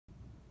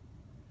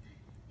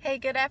Hey,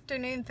 good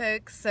afternoon,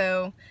 folks.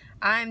 So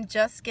I'm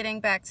just getting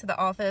back to the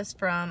office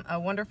from a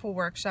wonderful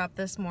workshop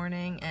this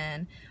morning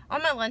and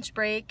on my lunch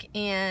break,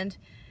 and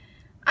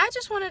I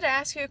just wanted to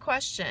ask you a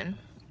question.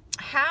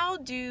 How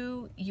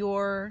do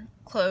your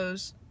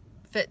clothes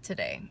fit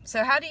today?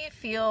 So how do you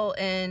feel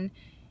in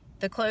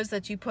the clothes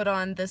that you put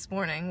on this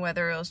morning,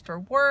 whether it was for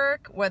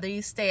work, whether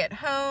you stay at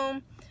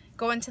home,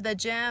 go into the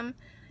gym?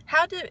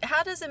 How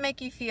does it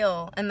make you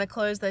feel in the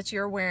clothes that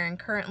you're wearing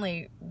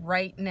currently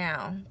right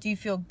now? Do you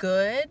feel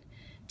good?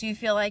 Do you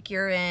feel like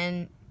you're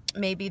in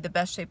maybe the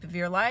best shape of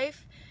your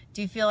life?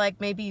 Do you feel like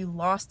maybe you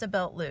lost a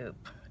belt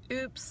loop?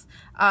 Oops.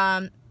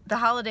 The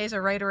holidays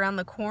are right around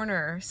the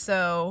corner,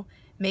 so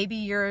maybe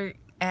you're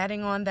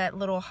adding on that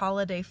little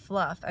holiday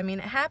fluff. I mean,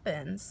 it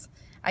happens.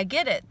 I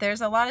get it.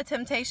 There's a lot of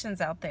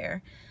temptations out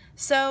there.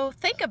 So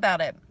think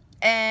about it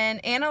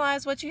and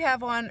analyze what you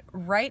have on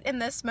right in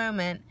this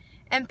moment,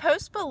 and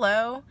post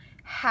below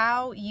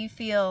how you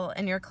feel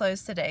in your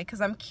clothes today,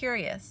 because I'm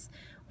curious.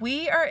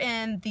 We are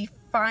in the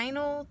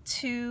final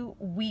 2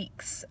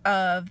 weeks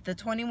of the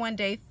 21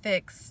 Day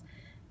Fix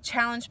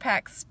Challenge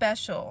Pack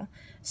Special.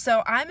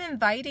 So I'm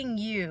inviting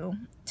you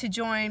to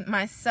join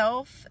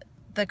myself,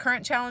 the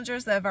current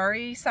challengers that have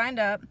already signed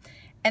up,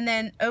 and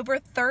then over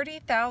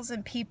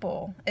 30,000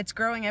 people, it's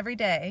growing every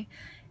day,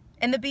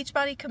 in the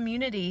Beachbody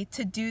community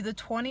to do the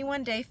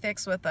 21 Day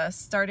Fix with us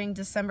starting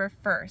December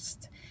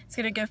 1st. It's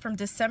going to go from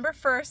December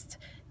 1st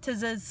to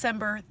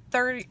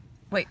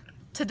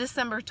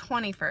December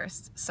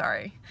 21st,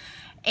 sorry.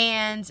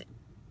 And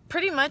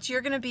pretty much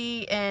you're going to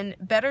be in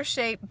better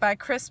shape by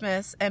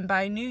Christmas and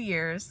by New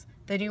Year's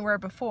than you were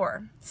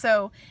before.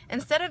 So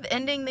instead of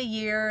ending the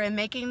year and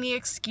making the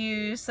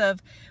excuse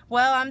of,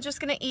 well, I'm just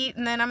going to eat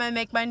and then I'm going to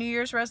make my New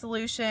Year's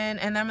resolution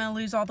and then I'm going to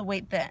lose all the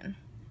weight then.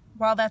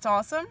 While that's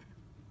awesome,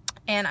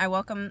 and I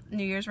welcome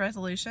New Year's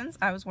resolutions,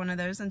 I was one of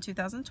those in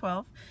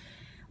 2012,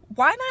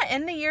 why not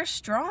end the year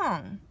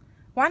strong?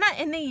 Why not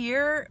end the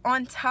year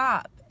on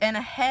top and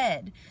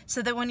ahead,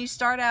 so that when you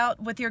start out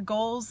with your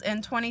goals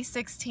in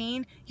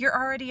 2016, you're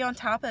already on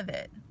top of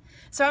it?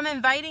 So I'm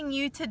inviting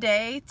you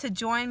today to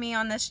join me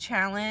on this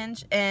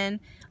challenge and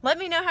let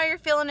me know how you're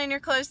feeling in your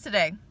clothes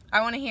today.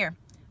 I want to hear.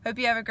 Hope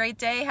you have a great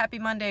day. Happy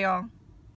Monday, y'all.